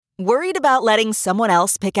Worried about letting someone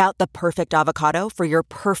else pick out the perfect avocado for your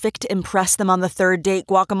perfect impress them on the third date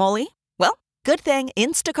guacamole? Well, good thing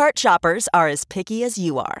Instacart shoppers are as picky as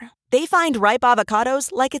you are. They find ripe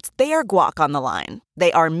avocados like it's their guac on the line.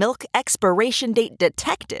 They are milk expiration date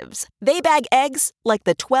detectives. They bag eggs like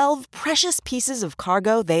the 12 precious pieces of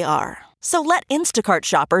cargo they are. So let Instacart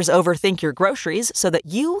shoppers overthink your groceries so that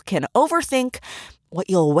you can overthink what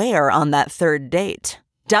you'll wear on that third date.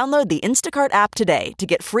 Download the Instacart app today to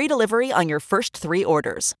get free delivery on your first 3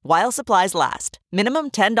 orders, while supplies last.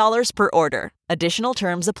 Minimum $10 per order. Additional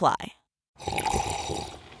terms apply.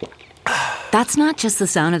 That's not just the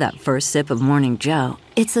sound of that first sip of Morning Joe.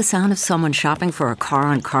 It's the sound of someone shopping for a car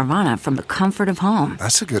on Carvana from the comfort of home.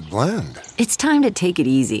 That's a good blend. It's time to take it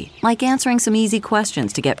easy, like answering some easy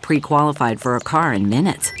questions to get pre-qualified for a car in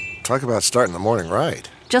minutes. Talk about starting the morning right.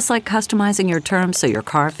 Just like customizing your terms so your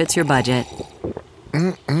car fits your budget.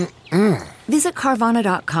 Visit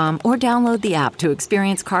Carvana.com or download the app to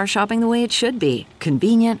experience car shopping the way it should be.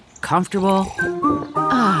 Convenient, comfortable.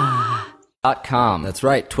 .com. That's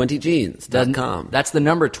right, 20jeans.com. That's the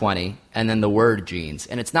number 20 and then the word jeans.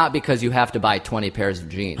 And it's not because you have to buy 20 pairs of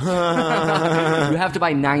jeans. You have to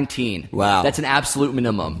buy 19. Wow. That's an absolute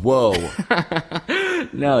minimum. Whoa.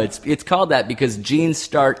 No, it's called that because jeans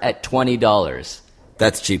start at $20.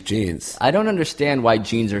 That's cheap jeans. I don't understand why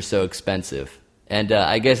jeans are so expensive. And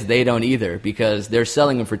I guess they don't either because they're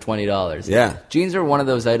selling them for $20. Yeah. Jeans are one of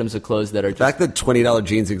those items of clothes that are The fact that $20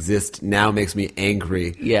 jeans exist now makes me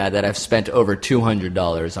angry. Yeah, that I've spent over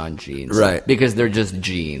 $200 on jeans. Right. Because they're just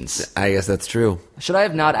jeans. I guess that's true. Should I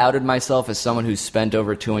have not outed myself as someone who's spent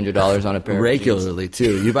over $200 on a pair Regularly, of jeans?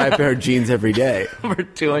 too. You buy a pair of jeans every day. Over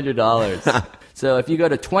 $200. So if you go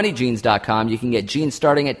to 20jeans.com, you can get jeans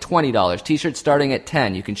starting at $20, t-shirts starting at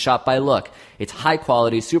 $10. You can shop by look. It's high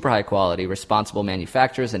quality, super high quality, responsible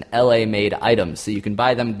manufacturers and LA-made items, so you can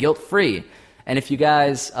buy them guilt-free. And if you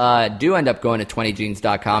guys do end up going to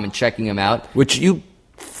 20jeans.com and checking them out, Which you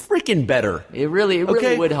freaking better. it really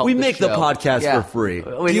would help. We make the show. podcast Yeah. for free.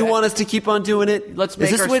 Wait, Do you want us to keep on doing it? Let's make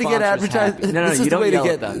Is this our the way to get sponsors advertised? happy. No, this you is don't the way yell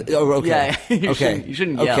to at get. them. Oh, okay. Yeah, okay. you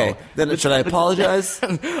shouldn't yell. Okay. Then should I apologize?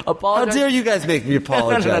 Apologize. How dare you guys make me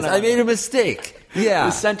apologize? No. I made a mistake. Yeah.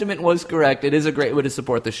 The sentiment was correct. It is a great way to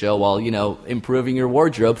support the show while, improving your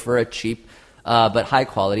wardrobe for a cheap but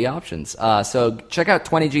high-quality options. So check out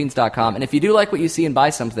 20jeans.com. And if you do like what you see and buy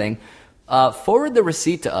something, forward the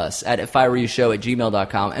receipt to us at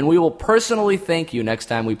ifiwereyoushow@gmail.com, and we will personally thank you next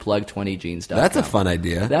time we plug 20jeans.com. That's a fun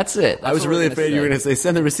idea. That's it. I was really afraid you were going to say,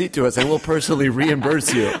 send the receipt to us, and we'll personally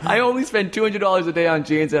reimburse you. I only spend $200 a day on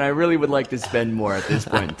jeans, and I really would like to spend more at this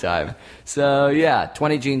point in time. So, yeah,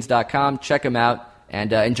 20jeans.com. Check them out,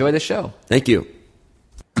 and enjoy the show. Thank you.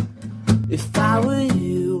 If I were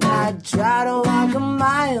you, I'd try to walk a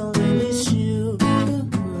mile in his shoe.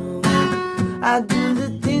 I'd do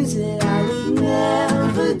the things that I would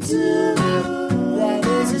never do. That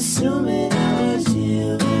is assuming I was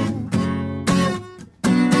you.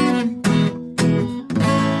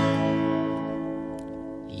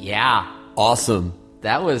 Yeah. Awesome.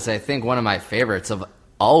 That was, I think, one of my favorites of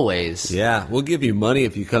always. Yeah, we'll give you money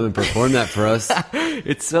if you come and perform that for us.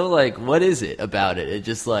 It's so what is it about it? It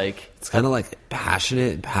just It's kind of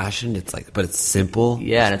passionate and passionate. It's but it's simple.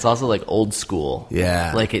 yeah, and it's also old school.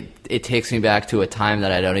 Yeah. It takes me back to a time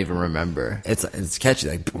that I don't even remember. It's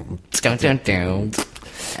catchy. Dun, dun, dun.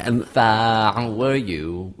 And if I were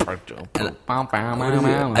you. And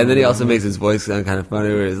then he also makes his voice sound kind of funny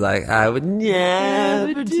where he's like, I would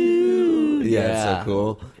never do. Yeah, it's so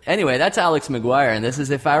cool. Anyway, that's Alex McGuire, and this is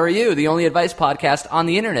If I Were You, the only advice podcast on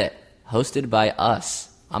the internet, hosted by us.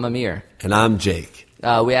 I'm Amir. And I'm Jake.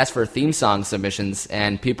 We asked for theme song submissions,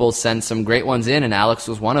 and people sent some great ones in, and Alex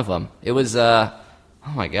was one of them. It was, oh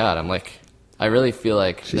my God, I really feel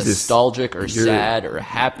nostalgic or sad or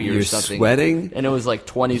happy or something. You're sweating? And it was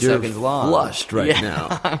 20 seconds long. You're flushed right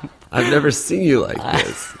now. I've never seen you like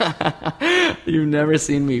this. You've never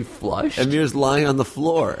seen me flushed? Amir's lying on the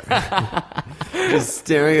floor. Just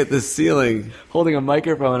staring at the ceiling. Holding a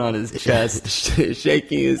microphone on his chest.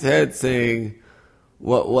 Shaking his head saying,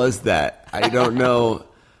 what was that? I don't know.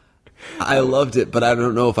 I loved it, but I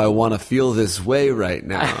don't know if I want to feel this way right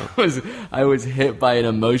now. I was hit by an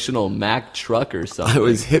emotional Mack truck or something. I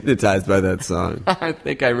was hypnotized by that song. I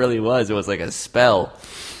think I really was. It was like a spell.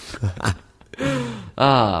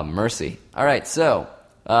 Mercy. All right, so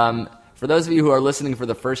for those of you who are listening for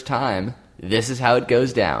the first time, this is how it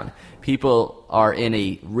goes down. People are in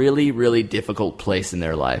a really, really difficult place in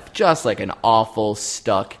their life. Just like an awful,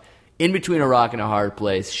 stuck, in between a rock and a hard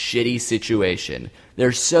place, shitty situation.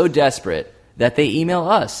 They're so desperate that they email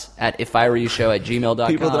us at ifiwereyoushow@gmail.com.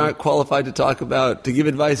 People that aren't qualified to give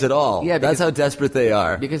advice at all. Yeah, that's how desperate they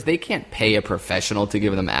are. Because they can't pay a professional to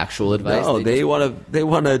give them actual advice. No, they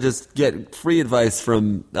want to just get free advice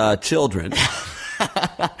from children.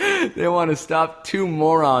 They want to stop two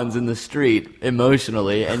morons in the street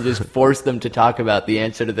emotionally and just force them to talk about the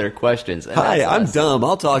answer to their questions. And Hi, that's I'm us. dumb.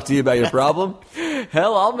 I'll talk to you about your problem.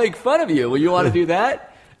 Hell, I'll make fun of you. Will you want to do that?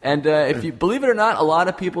 And if you believe it or not, a lot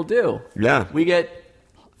of people do. Yeah. We get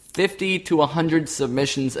 50 to 100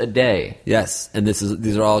 submissions a day. Yes, and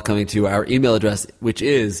these are all coming to our email address, which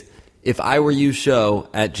is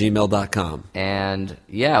ifiwereyoushow@gmail.com. And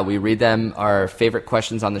yeah, we read them, our favorite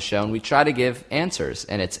questions on the show, and we try to give answers.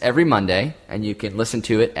 And it's every Monday, and you can listen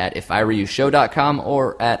to it at ifiwereyoushow.com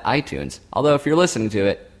or at iTunes. Although if you're listening to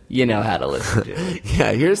it, you know how to listen to it.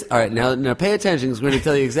 Yeah, all right, now pay attention, because we're going to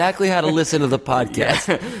tell you exactly how to listen to the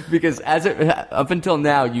podcast. Because up until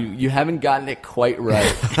now, you haven't gotten it quite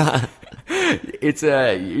right.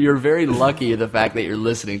 You're very lucky in the fact that you're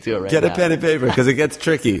listening to it right now. Get a pen and paper, because it gets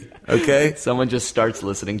tricky, okay? Someone just starts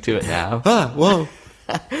listening to it now. Whoa.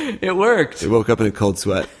 It worked. They woke up in a cold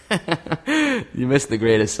sweat. You missed the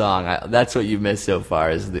greatest song. That's what you missed so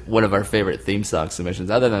far, is one of our favorite theme song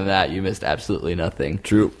submissions. Other than that, you missed absolutely nothing.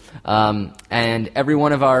 True. And every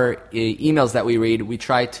one of our emails that we read,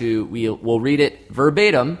 we'll read it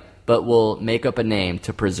verbatim, but we'll make up a name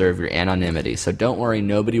to preserve your anonymity. So don't worry,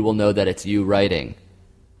 nobody will know that it's you writing.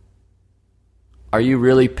 Are you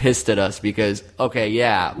really pissed at us? Because, okay,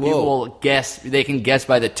 yeah, people will guess, they can guess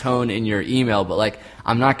by the tone in your email, but, like,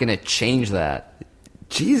 I'm not going to change that.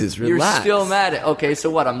 Jesus, relax. You're still mad at, okay, so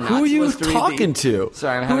what, I'm not Who are you supposed to talking to?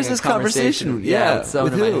 Sorry, I'm Who having is this a conversation. Yeah, with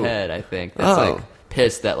someone with in who? my head, I think. That's, Oh. like,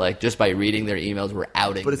 pissed that, like, just by reading their emails, we're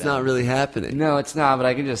outing But it's them. not really happening. No, it's not, but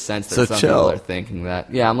I can just sense that So some chill. people are thinking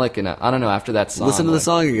that. Yeah, I'm like, I don't know, after that song. Listen to the like,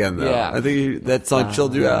 song again, though. Yeah. I think that song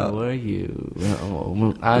chilled you out. How are you?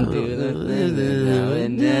 I do the thing that I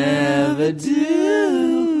would never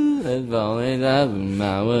do. If only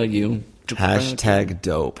how are you? Hashtag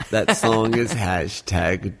dope. That song is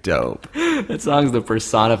hashtag dope. That song's the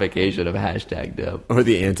personification of hashtag dope. Or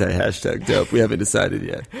the anti-hashtag dope. We haven't decided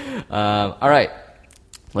yet. All right,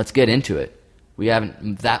 let's get into it. We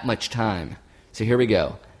haven't that much time. So here we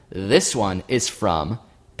go. This one is from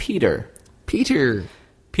Peter. Peter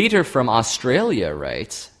from Australia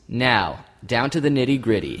writes, "Now, down to the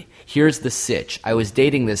nitty-gritty. Here's the sitch. I was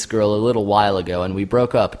dating this girl a little while ago, and we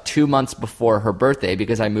broke up 2 months before her birthday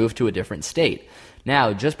because I moved to a different state.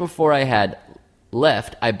 Now, just before I had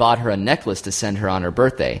left, I bought her a necklace to send her on her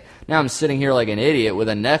birthday. Now I'm sitting here like an idiot with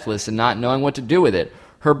a necklace and not knowing what to do with it.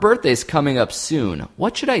 Her birthday's coming up soon.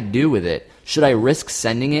 What should I do with it? Should I risk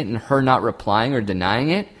sending it and her not replying or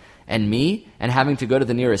denying it? And me? And having to go to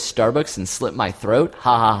the nearest Starbucks and slit my throat?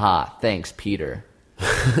 Ha ha ha. Thanks, Peter."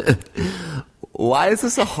 Why is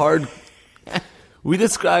this a hard... We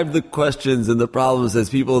described the questions and the problems as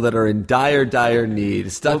people that are in dire, dire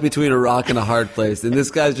need, stuck between a rock and a hard place, and this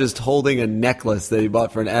guy's just holding a necklace that he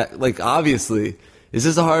bought for obviously. Is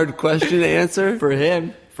this a hard question to answer?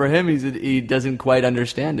 For him, he doesn't quite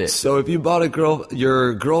understand it. So if you bought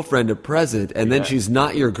your girlfriend a present, and then she's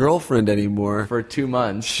not your girlfriend anymore... For 2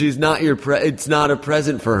 months. She's not it's not a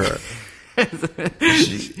present for her.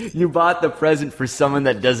 You bought the present for someone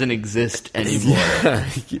that doesn't exist anymore. Yeah.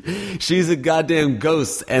 She's a goddamn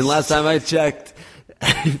ghost, and last time I checked,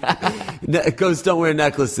 ghosts don't wear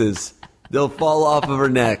necklaces. They'll fall off of her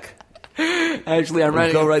neck. Actually, I'm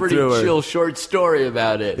writing a pretty chill short story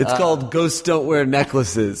about it. It's called Ghosts Don't Wear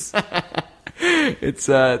Necklaces. It's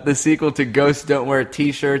the sequel to Ghosts Don't Wear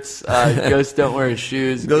T-shirts, Ghosts Don't Wear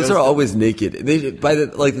Shoes. Ghosts are always naked.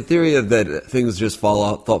 The theory of that things just fall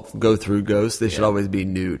out, go through ghosts, they should always be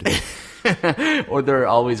nude. Or they're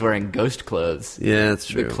always wearing ghost clothes. Yeah, that's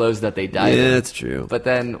true. The clothes that they died in. Yeah, that's true. But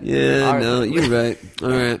then... Yeah, no, you're right. All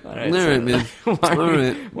right, man.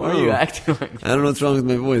 Why are you acting like that? I don't know what's wrong with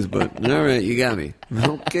my voice, but all right, you got me.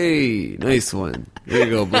 Okay, nice one. There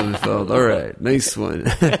you go, Blumenfeld. All right, nice one.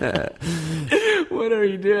 What are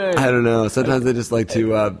you doing? I don't know. Sometimes I just like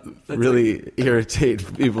to really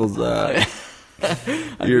irritate people's I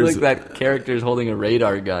feel like that character's holding a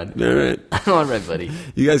radar gun. All right. All right, buddy.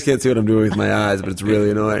 You guys can't see what I'm doing with my eyes, but it's really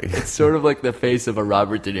annoying. It's sort of like the face of a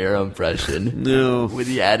Robert De Niro impression. No. With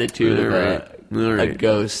the attitude of a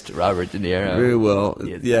ghost Robert De Niro. Very well.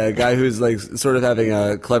 Yes. Yeah, a guy who's like sort of having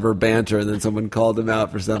a clever banter, and then someone called him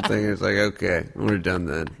out for something. It's like, okay, we're done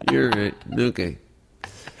then. You're right. Okay.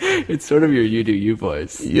 It's sort of your You Do You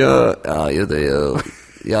voice. You do you.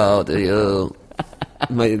 Yo, do you.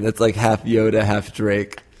 That's like half Yoda, half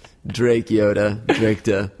Drake. Drake Yoda.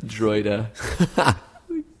 Drake-da. Droida.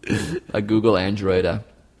 A Google Androida.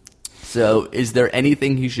 So is there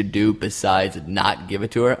anything he should do besides not give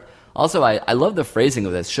it to her? Also, I love the phrasing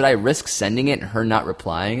of this. Should I risk sending it and her not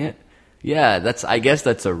replying it? Yeah, I guess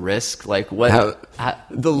that's a risk. Like what?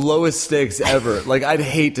 The lowest stakes ever. Like, I'd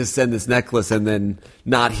hate to send this necklace and then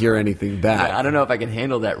not hear anything back. I don't know if I can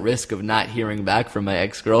handle that risk of not hearing back from my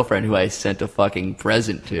ex-girlfriend who I sent a fucking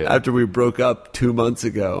present to. After we broke up 2 months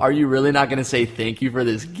ago. Are you really not going to say thank you for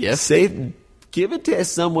this gift? Give it to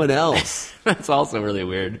someone else. That's also really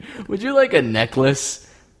weird. Would you like a necklace?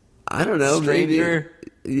 I don't know. Stranger? Maybe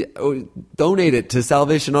donate it to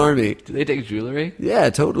Salvation Army. Do they take jewelry?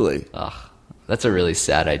 Yeah, totally. Ugh, that's a really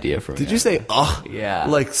sad idea for me. Did you say, ugh? Yeah.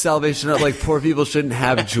 Like Salvation Army, like poor people shouldn't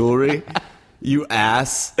have jewelry? You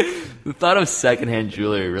ass. The thought of secondhand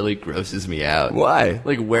jewelry really grosses me out. Why?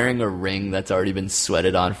 Like wearing a ring that's already been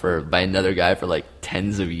sweated on by another guy for like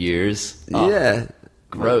tens of years. Oh, yeah.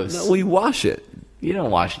 Gross. No, we wash it. You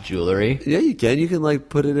don't wash jewelry. Yeah, you can. You can like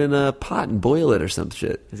put it in a pot and boil it or some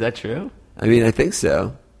shit. Is that true? I mean, I think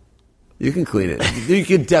so. You can clean it. You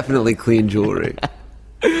can definitely clean jewelry.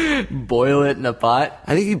 Boil it in a pot?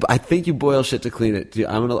 I think you boil shit to clean it. Dude,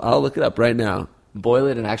 I'll look it up right now. Boil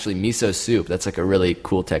it in actually miso soup. That's like a really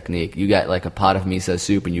cool technique. You got like a pot of miso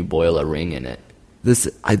soup and you boil a ring in it. This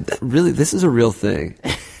is a real thing.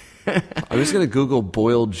 I was going to Google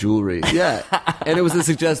boiled jewelry. Yeah, and it was a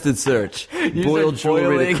suggested search. Boiled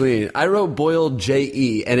jewelry to clean. I wrote boiled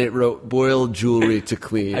J-E, and it wrote boiled jewelry to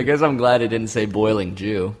clean. I guess I'm glad it didn't say boiling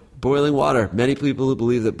Jew. Boiling water. Many people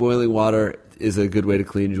believe that boiling water is a good way to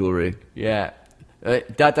clean jewelry. Yeah. ...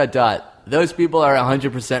 Those people are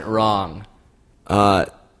 100% wrong. No,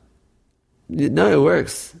 it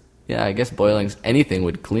works. Yeah, I guess boiling anything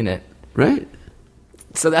would clean it. Right?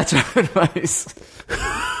 So that's our advice.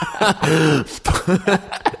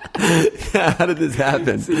 Yeah, how did this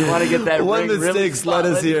happen? So you want to get that What ring mistakes led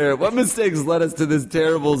us here? What mistakes led us to this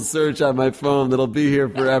terrible search on my phone that'll be here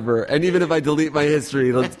forever? And even if I delete my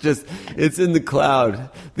history, it's in the cloud.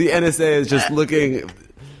 The NSA is just looking.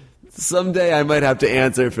 Someday I might have to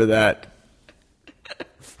answer for that.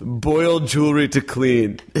 Boiled jewelry to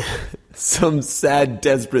clean. Some sad,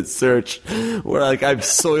 desperate search where like I've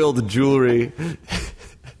soiled jewelry.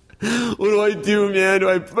 What do I do, man? Do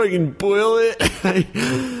I fucking boil it?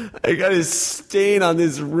 I got a stain on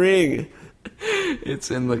this ring.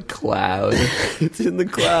 It's in the cloud. It's in the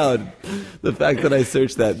cloud. The fact that I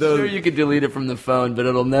searched that. Sure, you could delete it from the phone, but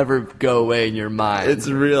it'll never go away in your mind. It's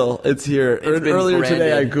real. It's here. Earlier branded.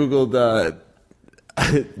 today, I Googled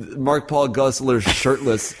Mark Paul Gosselaar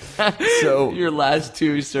shirtless. So your last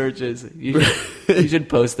two searches. You should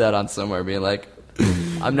post that on somewhere, being like,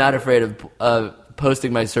 I'm not afraid of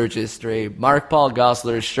posting my search history. Mark Paul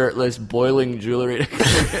Gosselaar shirtless, boiling jewelry.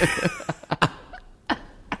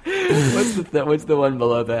 What's the one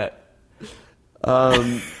below that?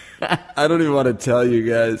 I don't even want to tell you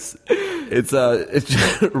guys. It's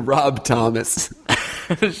Rob Thomas.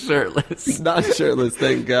 Shirtless. Not shirtless,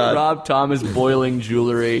 thank God. Rob Thomas boiling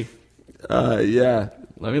jewelry. Yeah.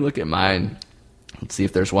 Let me look at mine. Let's see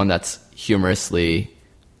if there's one that's humorously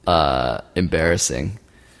embarrassing.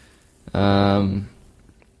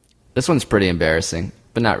 This one's pretty embarrassing,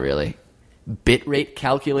 but not really. Bitrate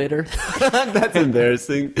calculator. That's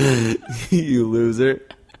embarrassing. You loser.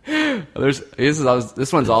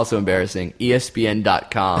 This one's also embarrassing.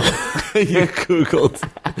 ESPN.com. You Googled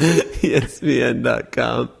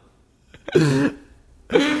ESPN.com.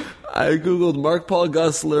 I Googled Mark Paul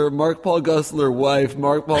Gosselaar wife,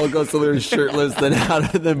 Mark Paul Gosselaar shirtless,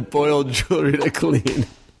 then boil jewelry to clean.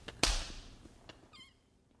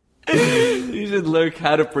 You should learn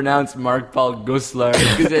how to pronounce Mark Paul Gosselaar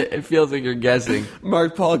because it feels like you're guessing.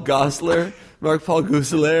 Mark Paul Gosselaar? Mark Paul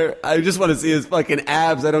Gosselaar? I just want to see his fucking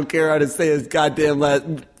abs. I don't care how to say his goddamn last.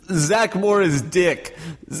 Zach Morris' dick.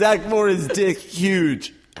 Zach Morris' dick,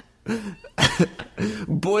 huge.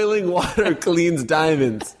 Boiling water cleans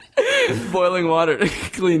diamonds. Boiling water to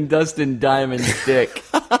clean Dustin Diamond's dick.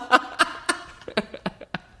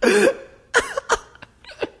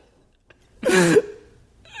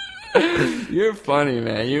 You're funny,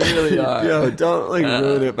 man. You really are. Yo, don't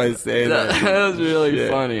ruin it by saying that. That was really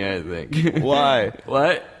Shit. funny, I think. Why?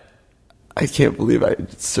 What? I can't believe I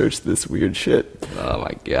searched this weird shit. Oh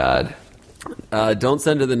my god. Don't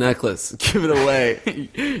send her the necklace. Give it away.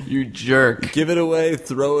 You jerk. Give it away.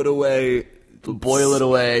 Throw it away. Boil it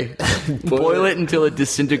away. Boil it until it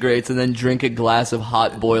disintegrates and then drink a glass of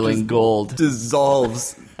hot boiling gold.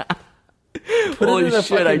 Dissolves. Holy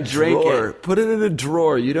shit, I drank it. Put it in a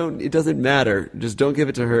drawer. It doesn't matter. Just don't give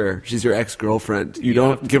it to her. She's your ex-girlfriend. You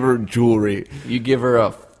don't give her jewelry. You give her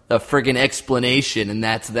a friggin' explanation and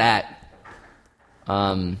that's that.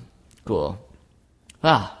 Cool.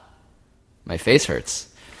 Ah, my face hurts.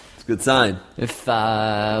 It's a good sign. If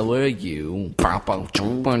I were you,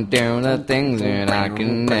 jumping down the things that I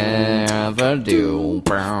can never do.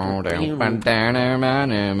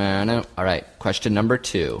 All right, question number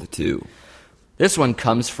 2. 2. This one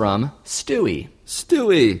comes from Stewie.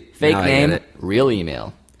 Stewie. Fake Now I get name, it. real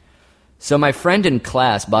email. So my friend in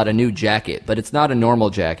class bought a new jacket, but it's not a normal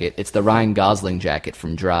jacket. It's the Ryan Gosling jacket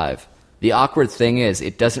from Drive. The awkward thing is,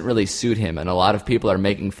 it doesn't really suit him, and a lot of people are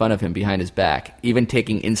making fun of him behind his back, even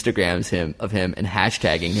taking Instagrams of him and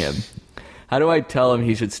hashtagging him. How do I tell him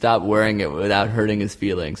he should stop wearing it without hurting his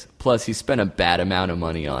feelings? Plus, he spent a bad amount of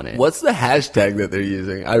money on it. What's the hashtag that they're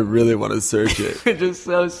using? I really want to search it. It's just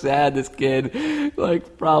so sad, this kid.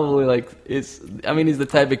 Probably, he's the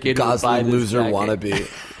type of kid who would buy Gosling this loser jacket.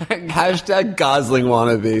 wannabe. Hashtag Gosling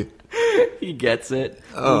wannabe. He gets it.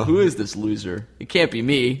 Who is this loser? It can't be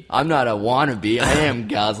me. I'm not a wannabe. I am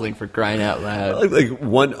Gosling, for crying out loud.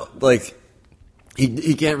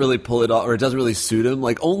 He can't really pull it off, or it doesn't really suit him.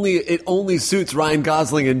 It only suits Ryan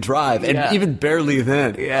Gosling in Drive, and Yeah. even barely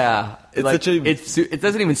then. Yeah. It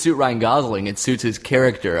doesn't even suit Ryan Gosling. It suits his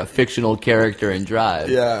character, a fictional character in Drive.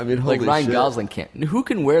 Yeah, I mean, holy Ryan shit. Gosling can't. Who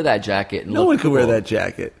can wear that jacket? And No look one can wear cool? that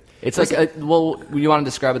jacket. It's you want to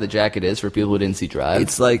describe what the jacket is for people who didn't see Drive?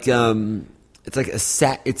 It's like a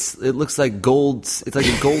it looks like gold. It's like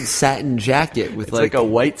a gold satin jacket with It's like a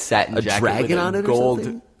white satin a jacket dragon with a on it or gold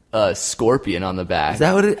something? scorpion on the back. Is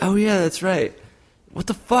that what it? Oh yeah, that's right. What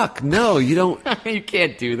the fuck? No, you don't. You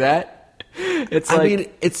can't do that. It's I mean,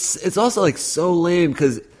 it's also so lame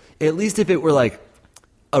because at least if it were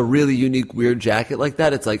a really unique weird jacket like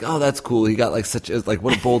that, it's oh, that's cool. He got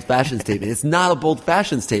what a bold fashion statement. It's not a bold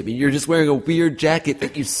fashion statement. You're just wearing a weird jacket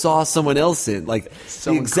that you saw someone else in,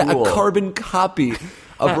 Someone a cool. carbon copy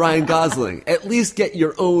of Ryan Gosling. At least get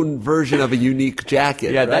your own version of a unique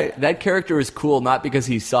jacket. Yeah, right? that character is cool not because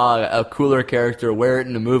he saw a cooler character wear it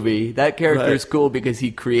in a movie. That character Right. is cool because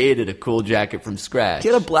he created a cool jacket from scratch.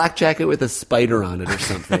 Get a black jacket with a spider on it or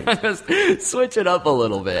something. Just switch it up a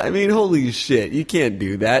little bit. I mean, holy shit. You can't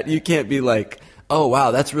do that. You can't be oh,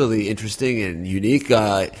 wow, that's really interesting and unique.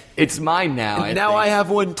 It's mine now. I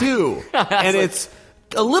have one too. And it's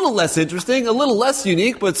a little less interesting, a little less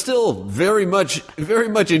unique, but still very much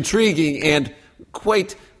intriguing and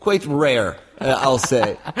quite rare, I'll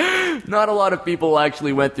say. Not a lot of people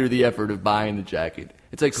actually went through the effort of buying the jacket.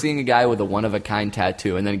 It's like seeing a guy with a one-of-a-kind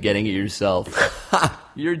tattoo and then getting it yourself.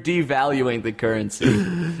 You're devaluing the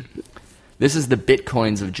currency. This is the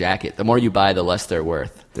bitcoins of jacket. The more you buy, the less they're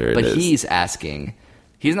worth. There it but is. he's asking.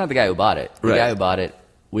 He's not the guy who bought it. The Right. guy who bought it,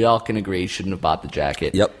 we all can agree, shouldn't have bought the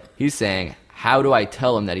jacket. Yep. He's saying, how do I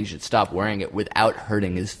tell him that he should stop wearing it without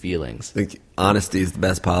hurting his feelings? I think honesty is the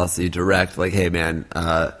best policy. Direct, hey, man,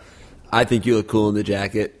 I think you look cool in the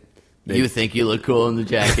jacket. You think you look cool in the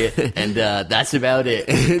jacket, and that's about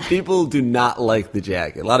it. People do not like the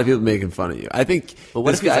jacket. A lot of people making fun of you. I think But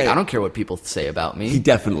what this if he's guy, I don't care what people say about me? He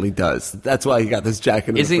definitely does. That's why he got this jacket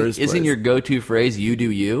in the first place. Isn't your go-to phrase "you do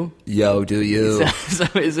you"? Yo, do you? So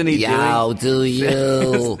isn't he Yo, do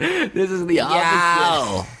you? This is the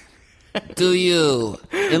opposite. Yo, do you?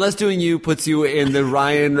 Unless doing you puts you in the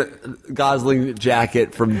Ryan Gosling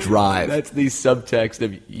jacket from Drive. That's the subtext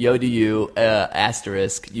of "yo do you"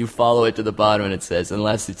 asterisk. You follow it to the bottom, and it says,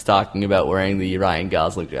 "Unless it's talking about wearing the Ryan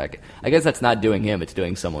Gosling jacket." I guess that's not doing him; it's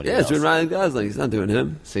doing someone Yeah, else. it's doing Ryan Gosling. He's not doing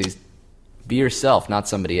him. So be yourself, not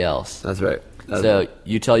somebody else. That's right. So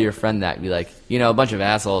you tell your friend that, and be like, a bunch of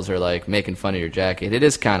assholes are making fun of your jacket. It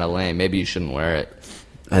is kind of lame. Maybe you shouldn't wear it.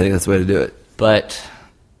 I think that's the way to do it. But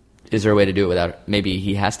is there a way to do it without? Maybe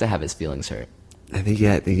he has to have his feelings hurt. I think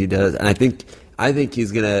he does, and I think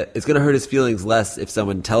it's gonna hurt his feelings less if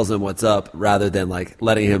someone tells him what's up rather than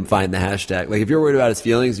letting him find the hashtag. If you're worried about his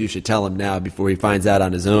feelings, you should tell him now before he finds out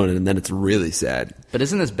on his own, and then it's really sad. But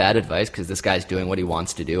isn't this bad advice because this guy's doing what he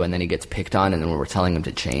wants to do and then he gets picked on and then we're telling him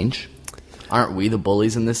to change? Aren't we the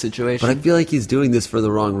bullies in this situation? But I feel like he's doing this for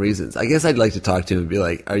the wrong reasons. I guess I'd like to talk to him and be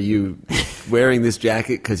like, are you wearing this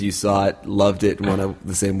jacket because you saw it, loved it, and want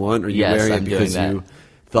the same one? Or are you Yes, wearing I'm it because doing that. you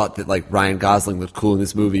thought that Ryan Gosling looked cool in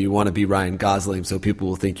this movie? You want to be Ryan Gosling so people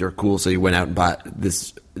will think you're cool, so you went out and bought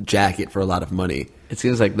this jacket for a lot of money. It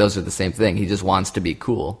seems like those are the same thing. He just wants to be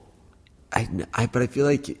cool. But I feel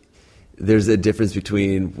like there's a difference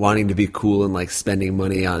between wanting to be cool and spending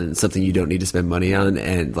money on something you don't need to spend money on,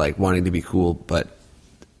 and wanting to be cool but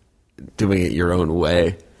doing it your own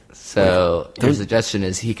way. So your suggestion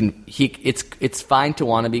is it's fine to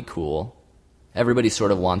want to be cool. Everybody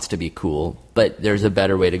sort of wants to be cool, but there's a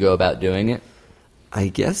better way to go about doing it. I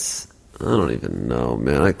guess. I don't even know,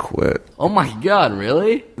 man. I quit. Oh my God,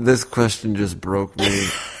 really? This question just broke me.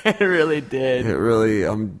 It really did.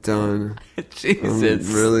 I'm done.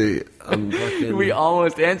 Jesus. I'm fucking... We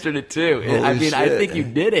almost answered it too. I mean, shit. I think you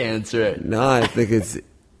did answer it. No, I think it's...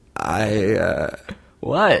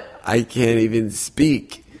 What? I can't even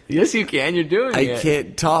speak. Yes, you can. You're doing it. I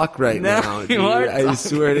can't talk right No, now, you dude. are I talking.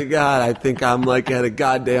 swear to God, I think I'm like at a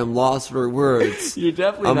goddamn loss for words. You're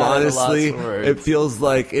definitely I'm not honestly, at a loss for words. it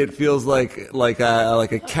feels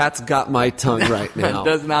like a cat's got my tongue right now. It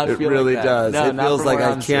does not it feel really like that. does. No, it not feels from like where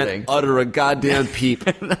I I'm can't sitting. utter a goddamn peep.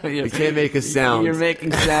 I can't make a sound. You're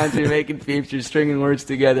making sounds. You're making peeps. You're stringing words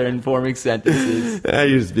together and forming sentences.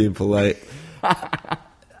 You're just being polite.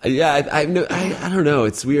 Yeah, I don't know.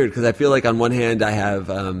 It's weird because I feel like on one hand I have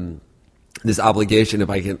this obligation if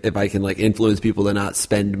I can like influence people to not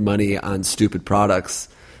spend money on stupid products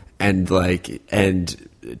and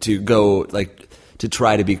to go like to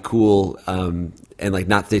try to be cool and like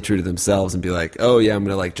not stay true to themselves and be like, oh yeah, I'm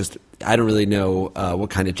gonna like just I don't really know what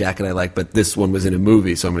kind of jacket I like, but this one was in a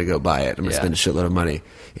movie, so I'm gonna go buy it. I'm gonna spend a shitload of money.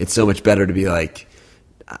 It's so much better to be like,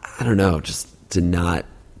 I don't know, just to not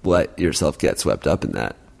let yourself get swept up in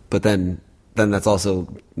that. But then that's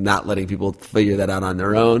also not letting people figure that out on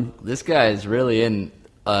their own. This guy is really in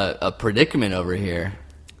a predicament over here.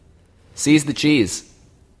 Seize the cheese.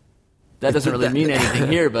 That doesn't really mean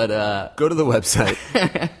anything here, but go to the website.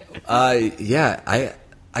 Yeah,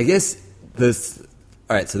 I guess this.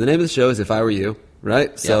 All right, so the name of the show is If I Were You,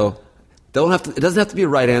 right? So it doesn't have to be a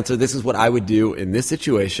right answer. This is what I would do in this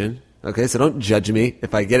situation. Okay, so don't judge me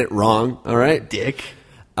if I get it wrong. All right, dick.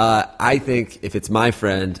 I think if it's my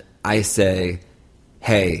friend, I say,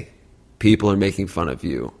 hey, people are making fun of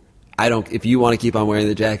you. If you want to keep on wearing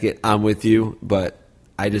the jacket, I'm with you, but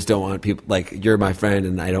I just don't want people, like, you're my friend,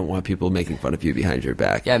 and I don't want people making fun of you behind your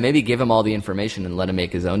back. Yeah, maybe give him all the information and let him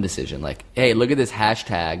make his own decision. Like, hey, look at this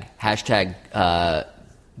hashtag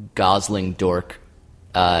Gosling dork,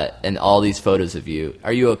 and all these photos of you.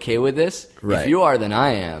 Are you okay with this? Right. If you are, then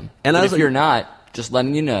I am. And but I if was you're like- not, just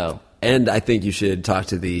letting you know. And I think you should talk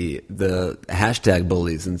to the hashtag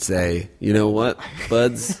bullies and say, you know what,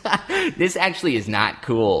 buds? This actually is not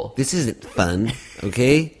cool. This isn't fun,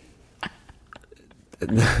 okay?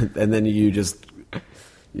 And then you just,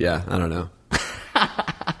 yeah, I don't know.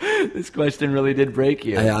 This question really did break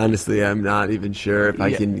you. I honestly am not even sure if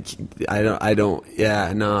I can.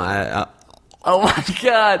 Oh my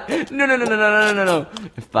God! No!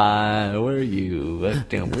 If I were you, I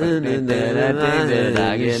could never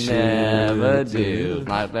do.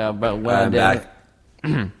 I'm back.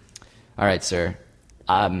 All right, sir.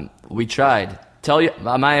 We tried. Tell you.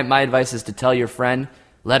 My advice is to tell your friend.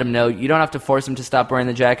 Let him know. You don't have to force him to stop wearing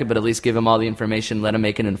the jacket, but at least give him all the information. Let him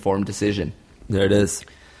make an informed decision. There it is.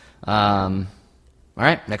 All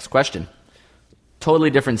right, next question.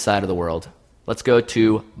 Totally different side of the world. Let's go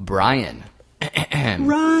to Brian.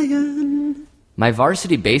 Ryan. My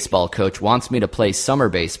varsity baseball coach wants me to play summer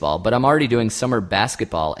baseball, but I'm already doing summer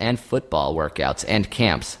basketball and football workouts and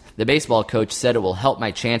camps. The baseball coach said it will help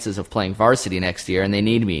my chances of playing varsity next year, and they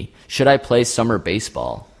need me. Should I play summer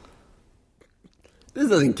baseball? This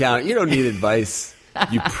doesn't count. You don't need advice,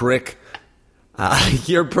 you prick.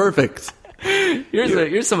 You're perfect.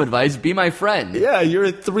 Here's some advice. Be my friend. Yeah, you're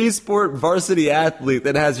a 3-sport varsity athlete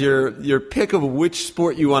that has your pick of which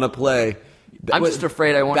sport you want to play. I'm just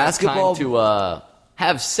afraid I won't basketball? have time to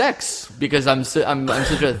have sex because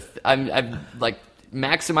I've like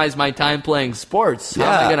maximized my time playing sports. How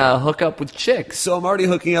am I gonna hook up with chicks? So I'm already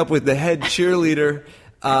hooking up with the head cheerleader,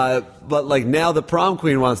 but like now the prom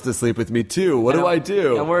queen wants to sleep with me too. What do I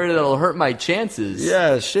do? I'm worried it'll hurt my chances.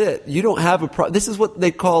 Yeah, shit. You don't have a problem. This is what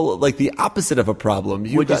they call like the opposite of a problem.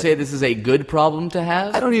 Would you say this is a good problem to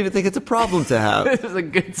have? I don't even think it's a problem to have. This is a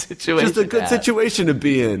good situation. Just a good situation to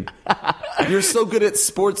be in. You're so good at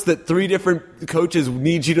sports that 3 different coaches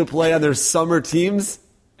need you to play on their summer teams.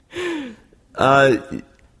 Is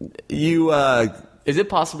it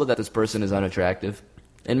possible that this person is unattractive?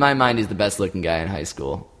 In my mind, he's the best looking guy in high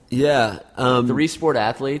school. Yeah. 3-sport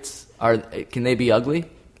athletes, can they be ugly?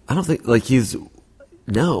 I don't think, like,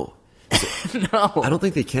 no. No. I don't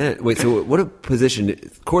think they can. Wait, so what a position,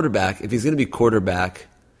 quarterback, if he's going to be quarterback.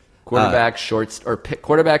 Quarterback,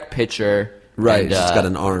 quarterback, pitcher. Right, and, just got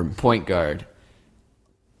an arm. Point guard.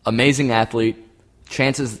 Amazing athlete.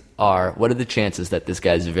 What are the chances that this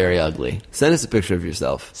guy's very ugly? Send us a picture of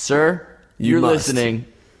yourself. Sir, You you're must. listening.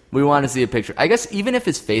 We want to see a picture. I guess even if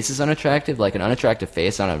his face is unattractive, like an unattractive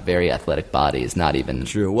face on a very athletic body is not even...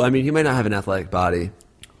 True. Well, I mean, he might not have an athletic body.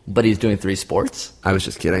 But he's doing 3 sports? I was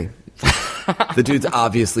just kidding. The dude's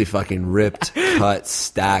obviously fucking ripped, cut,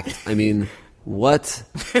 stacked. I mean, What?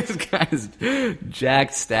 This guy's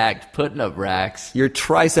jacked, stacked, putting up racks. Your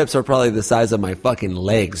triceps are probably the size of my fucking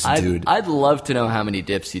legs, dude. I'd love to know how many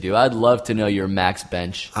dips you do. I'd love to know your max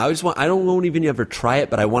bench. I won't even ever try it,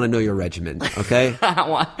 but I want to know your regimen, okay?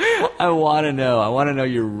 I want to know. I want to know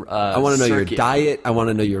your I want to know your circuit. diet. I want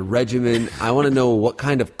to know your regimen. I want to know what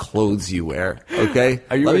kind of clothes you wear, okay?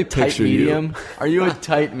 Are you Let me a tight picture medium? you. Are you a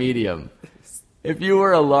tight medium? If you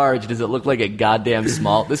were a large, does it look like a goddamn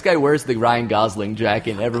small? This guy wears the Ryan Gosling jacket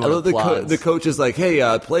and I everyone love applauds. the coach is like, hey,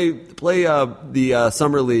 play the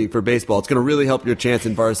summer league for baseball. It's going to really help your chance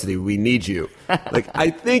in varsity. We need you. Like, I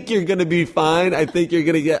think you're going to be fine. I think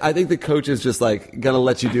the coach is just like going to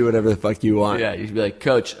let you do whatever the fuck you want. Yeah, you should be like,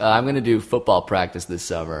 Coach, I'm going to do football practice this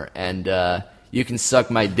summer, and you can suck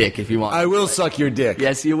my dick if you want. I will suck your dick.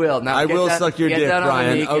 Yes, you will. Now I get will down- suck your get dick, down on one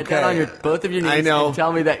Brian. knee, Okay. Get down on both of your knees. I know. And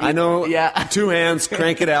tell me that. I know. Yeah. 2 hands.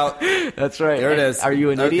 Crank it out. That's right. There it is. Are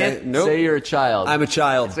you an Okay. idiot? Nope. Say you're a child. I'm a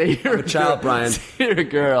child. Say you're I'm a child, girl. Brian. Say you're a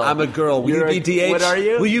girl. I'm a girl. Will You're you be DH? What are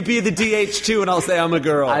you? Will you be the DH too? And I'll say I'm a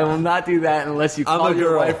girl. I will not do that unless you I'm call a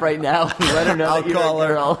your girl. wife right now and let her know I'll that you're call a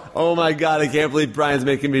her. girl. Oh my God, I can't believe Brian's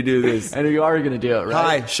making me do this. And you are going to do it,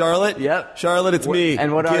 right? Hi, Charlotte. Yep. Charlotte, it's me.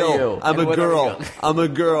 And what are Gil. you? I'm And a what are girl. you? I'm a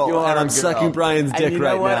girl. You are And a I'm girl. sucking Brian's dick and you know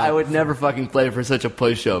right what? now. I would never fucking play for such a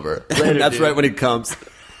pushover. Later, That's dude. right when it comes.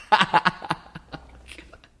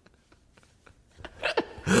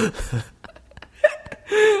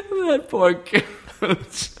 That poor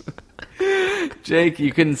coach. Jake,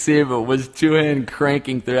 you couldn't see it, but was two-hand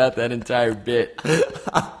cranking throughout that entire bit.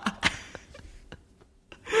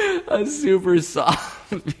 A super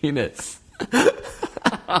soft penis.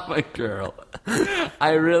 I'm a girl.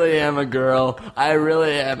 I really am a girl. I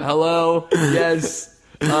really am. Hello? Yes.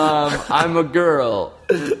 I'm a girl.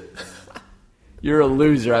 You're a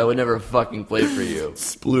loser. I would never fucking play for you.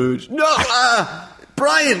 Splooge. No!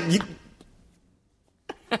 Brian!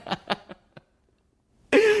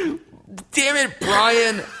 Damn it,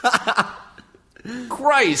 Brian.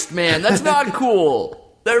 Christ, man. That's not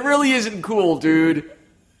cool. That really isn't cool, dude.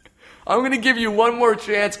 I'm going to give you one more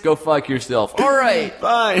chance. Go fuck yourself. All right.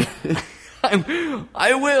 Fine.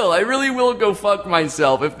 I will. I really will go fuck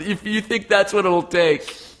myself if you think that's what it'll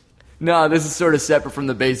take. No, this is sort of separate from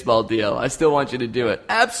the baseball deal. I still want you to do it.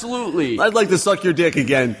 Absolutely. I'd like to suck your dick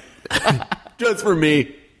again. Just for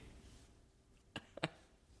me.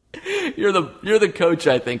 You're the coach,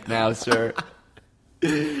 I think, now, sir.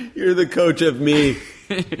 You're the coach of me.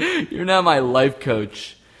 You're now my life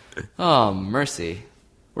coach. Oh, mercy.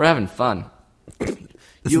 We're having fun. This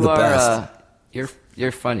is the best.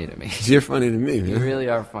 You're funny to me. You're funny to me, man. You really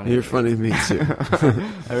are funny. You're to me. funny to me,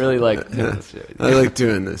 too. I really like doing this shit. I like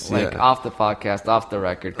doing this, Like yeah. off the podcast, off the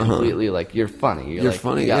record, completely. Like you're funny. You're like,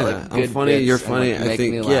 funny, you got, yeah. like, I'm good funny, bits you're and, funny. like, I make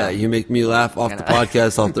think, me yeah, laugh. you make me laugh off the And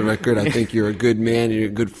podcast, off the record. I think you're a good man, you're a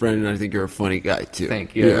good friend, and I think you're a funny guy, too.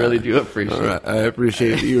 Thank you. I really do appreciate All right, I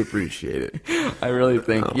appreciate it. You appreciate it. it. I really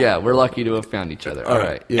think. Yeah, we're lucky to have found each other. All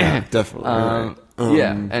right. Yeah, definitely. All right.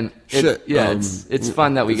 Yeah, and shit, it's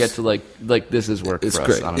fun that we get to like this is work It's for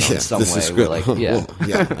great. us. I don't know, Yeah, in some this way. is We're great. like, Well,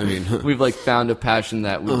 yeah, I mean, we've like found a passion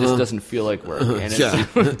that just doesn't feel like work. And it's, yeah,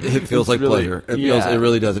 it feels like really- pleasure. It yeah.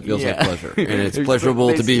 really does. It feels like Yeah. pleasure, and it's They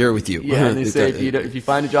pleasurable to say- be here with you. Yeah, and they It say does. if you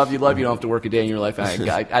find a job you love, you don't have to work a day in your life.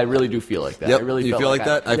 I really do feel like that. Yep. I really you feel like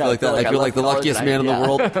that? I feel like that. I feel like the love luckiest college, man in the yeah.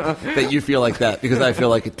 world that you feel like that because I feel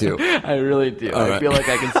like it too. I really do. All I right. feel like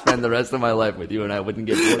I can spend the rest of my life with you, and I wouldn't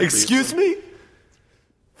get bored. Excuse me?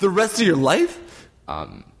 The rest of your life?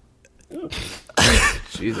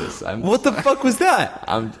 Jesus, What the fuck was that?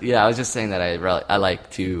 I was just saying that I like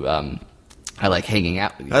to I like hanging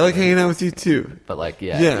out with you. I like hanging out with you too. But like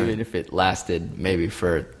Yeah. even if it lasted maybe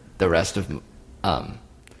for the rest of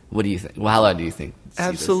what do you think? Well, how long do you think? see this?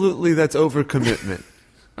 Absolutely, that's overcommitment.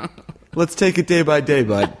 Let's take it day by day,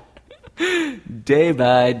 bud. Day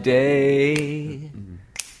by day.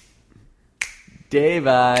 Day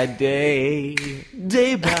by day.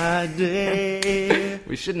 Day by day.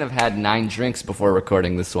 We shouldn't have had 9 drinks before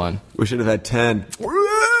recording this one. We should have had 10.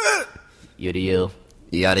 You.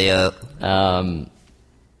 Yada.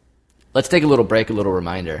 Let's take a little break, a little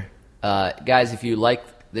reminder. Guys, if you like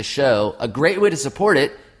the show, a great way to support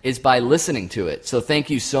it is by listening to it. So thank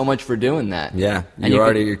you so much for doing that. Yeah, And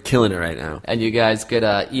you're killing it right now. And you guys could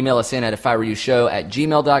email us in at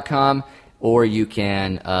ifIWereYouShow@gmail.com, or you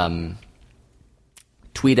can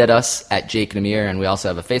tweet at us at Jake Namir, and we also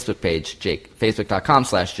have a Facebook page,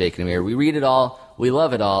 facebook.com/Jake Namir. We read it all. We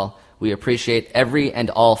love it all. We appreciate every and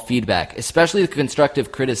all feedback, especially the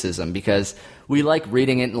constructive criticism, because We like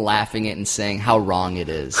reading it and laughing it and saying how wrong it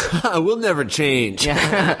is. We'll never change.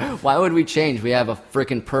 Why would we change? We have a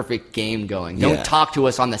freaking perfect game going. Don't talk to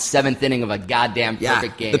us on the 7th inning of a goddamn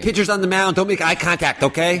perfect game. The pitcher's on the mound. Don't make eye contact,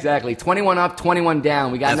 okay? Exactly. 21 up, 21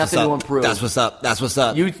 down. We got nothing to improve. That's what's up. That's what's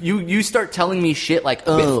up. You start telling me shit like,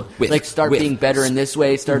 start being better in this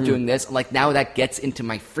way, start doing this. I'm like, now that gets into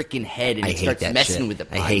my freaking head and it starts messing with the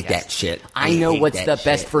podcast. I hate that shit. I know what's the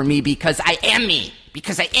best for me because I am me.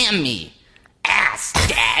 Because I am me. Ass,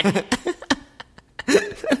 Dad.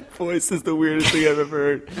 That voice is the weirdest thing I've ever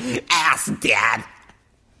heard. Ass, Dad.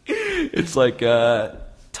 It's like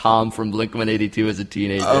Tom from Blink-182 as a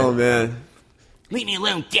teenager. Oh, man. Leave me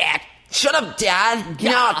alone, Dad. Shut up, Dad.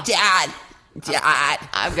 Yeah. No, Dad. Dad.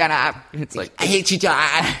 I'm gonna... It's like... I hate you,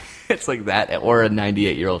 Dad. It's like that, or a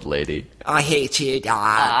 98-year-old lady. I hate you, Dad.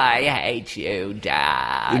 I hate you,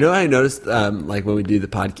 Dad. You know what I noticed, like when we do the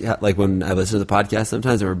podcast, like when I listen to the podcast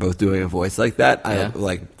sometimes and we're both doing a voice like that, I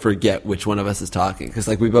like forget which one of us is talking. Because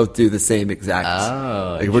like we both do the same exact.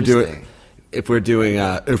 Oh, like if we're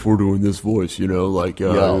doing this voice, you know, like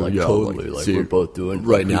totally, like see, we're both doing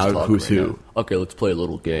right now. Who's right who? Now. Okay, let's play a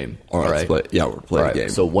little game. All right, we're playing a game.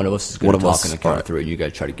 So one of us is going to talk on the count of 3, and you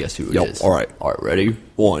guys try to guess who it is. All right, ready?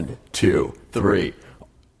 1, 2, 3.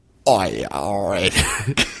 Oh yeah, all right.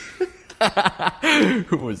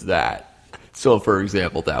 Who was that? So, for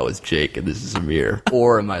example, that was Jake, and this is Amir.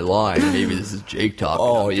 Or am I lying? Maybe this is Jake talking.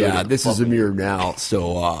 Oh yeah, this is Amir now.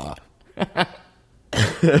 So.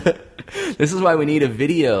 This is why we need a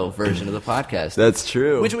video version of the podcast. That's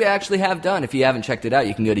true. Which we actually have done. If you haven't checked it out,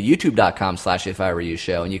 you can go to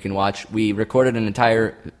youtube.com/ifIwereYou and you can watch. We recorded an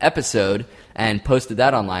entire episode and posted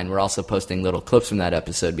that online. We're also posting little clips from that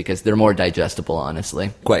episode because they're more digestible,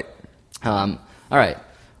 honestly. Quite. All right.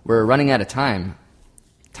 We're running out of time.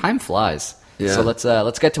 Time flies. Yeah. So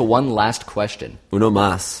let's get to one last question. Uno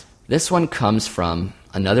más. This one comes from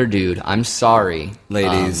another dude. I'm sorry.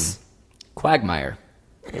 Ladies. Quagmire.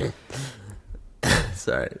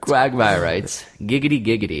 Sorry. Quagmire writes, giggity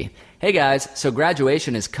giggity. Hey guys, so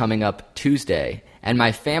graduation is coming up Tuesday, and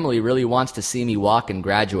my family really wants to see me walk and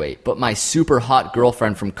graduate, but my super hot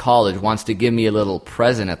girlfriend from college wants to give me a little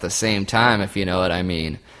present at the same time, if you know what I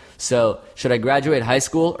mean. So, should I graduate high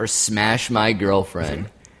school or smash my girlfriend?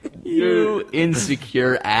 You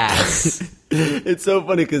insecure ass. It's so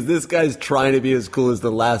funny because this guy's trying to be as cool as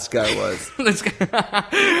the last guy was.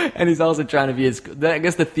 And he's also trying to be as cool. I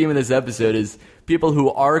guess the theme of this episode is people who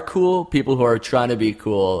are cool, people who are trying to be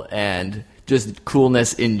cool, and just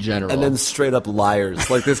coolness in general. And then straight up liars.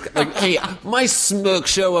 Like this, like, hey, my smoke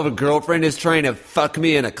show of a girlfriend is trying to fuck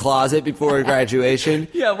me in a closet before graduation.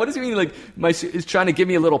 Yeah, what does he mean? Like, is trying to give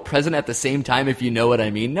me a little present at the same time, if you know what I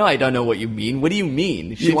mean? No, I don't know what you mean. What do you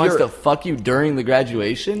mean? She wants to fuck you during the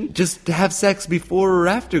graduation? Just have sex before or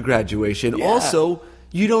after graduation. Yeah. Also,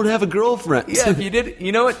 you don't have a girlfriend. Yeah, if you did,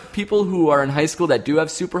 you know what? People who are in high school that do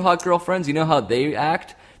have super hot girlfriends, you know how they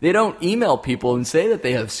act? They don't email people and say that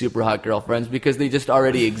they have super hot girlfriends because they just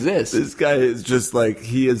already exist. This guy is just like,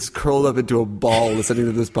 he is curled up into a ball listening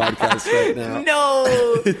to this podcast right now. No!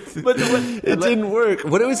 It didn't work.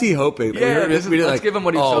 What was he hoping? Yeah, let's give him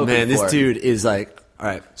what he's hoping for. Oh man, this dude is like, all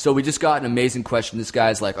right. So we just got an amazing question. This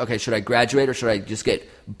guy's like, okay, should I graduate or should I just get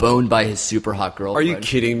boned by his super hot girlfriend? Are you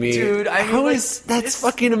kidding me? Dude, I mean, that's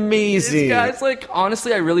fucking amazing. This guy's like,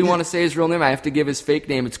 honestly, I really want to say his real name. I have to give his fake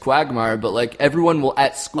name. It's Quagmire, but like everyone will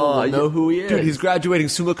at school will know who he is. Dude, he's graduating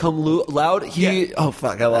summa cum laude. Oh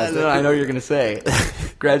fuck, I lost it. I know you're gonna say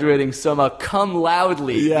graduating summa cum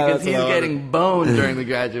loudly because he's getting boned during the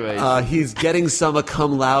graduation. He's getting summa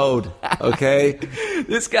cum laude. Okay.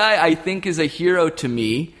 This guy, I think, is a hero to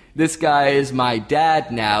me. This guy is my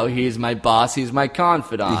dad now. He's my boss. He's my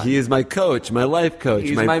confidant. He is my coach, my life coach,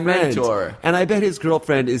 He's my friend. mentor. And I bet his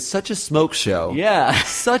girlfriend is such a smoke show. Yeah.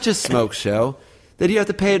 Such a smoke show that you have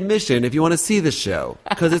to pay admission if you want to see the show.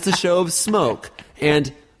 Because it's a show of smoke.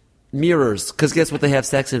 And mirrors. Because guess what they have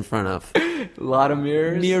sex in front of? A lot of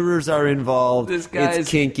mirrors. Mirrors are involved. This guy it's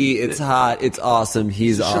kinky. It's hot. It's awesome.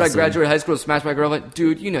 He's awesome. Should I graduate high school and smash my girlfriend?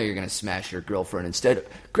 Dude, you know you're going to smash your girlfriend instead.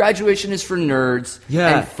 Graduation is for nerds.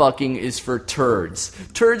 Yeah. And fucking is for turds.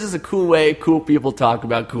 Turds is a cool way cool people talk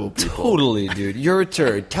about cool people. Totally, dude. You're a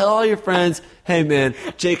turd. Tell all your friends, hey man,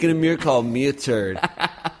 Jake and Amir called me a turd.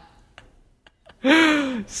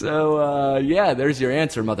 So, yeah, there's your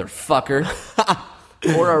answer, motherfucker.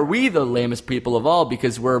 Or are we the lamest people of all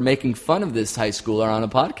because we're making fun of this high schooler on a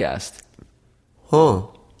podcast? Huh.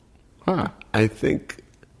 I think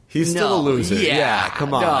he's still a loser. Yeah,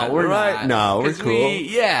 come on. No, we're right? not. No, we're cool. People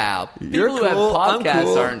You're who have cool, I'm podcasts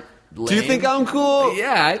cool. aren't lame. Do you think I'm cool?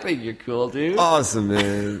 Yeah, I think you're cool, dude. Awesome,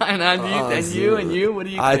 man. And you, what do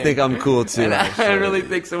you think? I think I'm cool too. And I really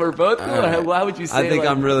think so. We're both cool. Right. Why would you say I think like,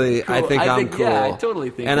 I'm really. cool? I think I'm cool. Yeah, I totally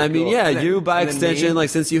think. And you're I mean, cool. yeah, you by And then extension, me? like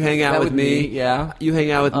since you hang out with me, yeah, you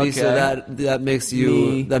hang out with me, so Okay. that makes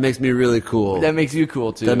Me. that makes me really cool. that makes you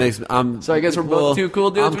cool too. That makes So I guess we're both two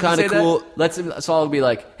cool dudes. I'm Would you kind say of that? cool. So I'll be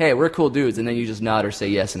like, hey, we're cool dudes, and then you just nod or say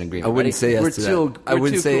yes in agreement. I wouldn't Ready? say yes We're to too- that. I we're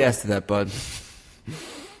wouldn't too say cool. yes to that, bud.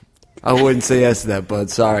 I wouldn't say yes to that, bud.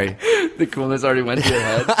 Sorry. The coolness already went to your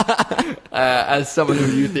head. As someone who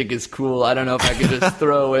you think is cool, I don't know if I could just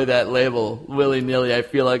throw away that label willy-nilly. I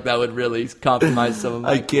feel like that would really compromise some of my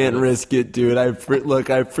I can't coolness. risk it, dude. Look,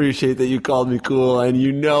 I appreciate that you called me cool, and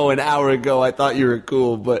an hour ago I thought you were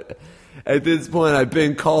cool, but at this point I've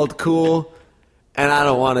been called cool, and I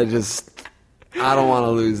don't want to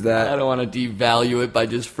lose that. I don't want to devalue it by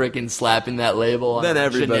just freaking slapping that label on Then a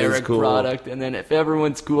everybody's generic cool. product. And then if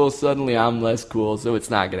everyone's cool, suddenly I'm less cool, so it's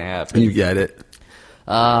not going to happen. You get it.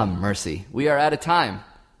 Mercy. We are out of time.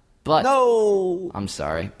 But No. I'm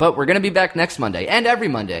sorry. But we're going to be back next Monday and every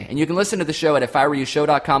Monday. And you can listen to the show at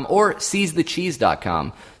ifiwereyoushow.com or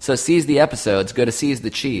seizethecheese.com. So seize the episodes, go to seize the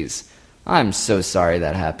cheese. I'm so sorry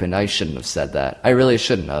that happened. I shouldn't have said that. I really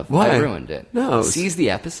shouldn't have. Why? I ruined it. No. Seize the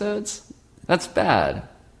episodes? That's bad.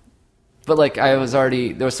 But like there was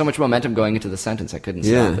so much momentum going into the sentence I couldn't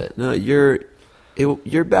stop it. No, you're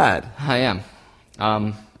bad. I am.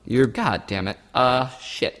 God damn it.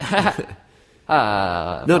 Shit.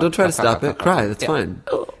 No, don't try to stop it. Cry. That's fine.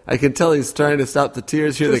 I can tell he's trying to stop the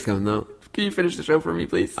tears. Here they come. No, Can you finish the show for me,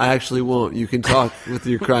 please? I actually won't. You can talk with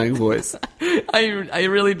your crying voice. I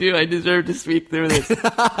really do. I deserve to speak through this.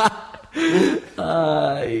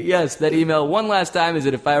 Yes, that email one last time is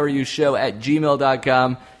at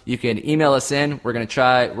ifiwereyoushow@gmail.com. You can email us in.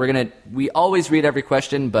 We always read every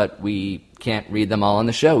question, but we can't read them all on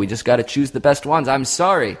the show. We just got to choose the best ones. I'm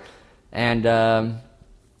sorry. And,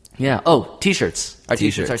 yeah. Oh, t-shirts. Our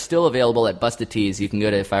t-shirts are still available at Busted Tees. You can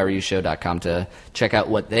go to ifiwereyoushow.com to check out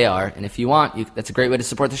what they are. And if you want, that's a great way to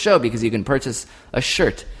support the show because you can purchase a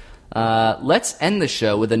shirt. Let's end the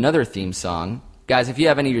show with another theme song. Guys, if you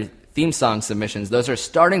have any of your theme song submissions, those are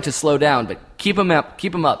starting to slow down, but keep them up.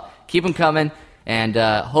 Keep them coming. And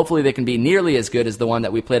hopefully they can be nearly as good as the one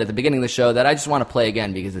that we played at the beginning of the show that I just want to play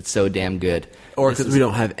again because it's so damn good. Or because we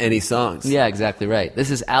don't have any songs. Yeah, exactly right. This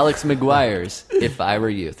is Alex McGuire's If I Were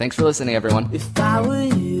You. Thanks for listening, everyone. If I were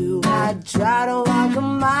you, I'd try to walk a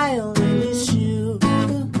mile in your shoe.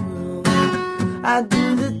 I'd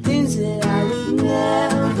do the things that I would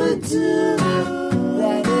never do.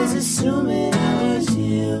 That is assuming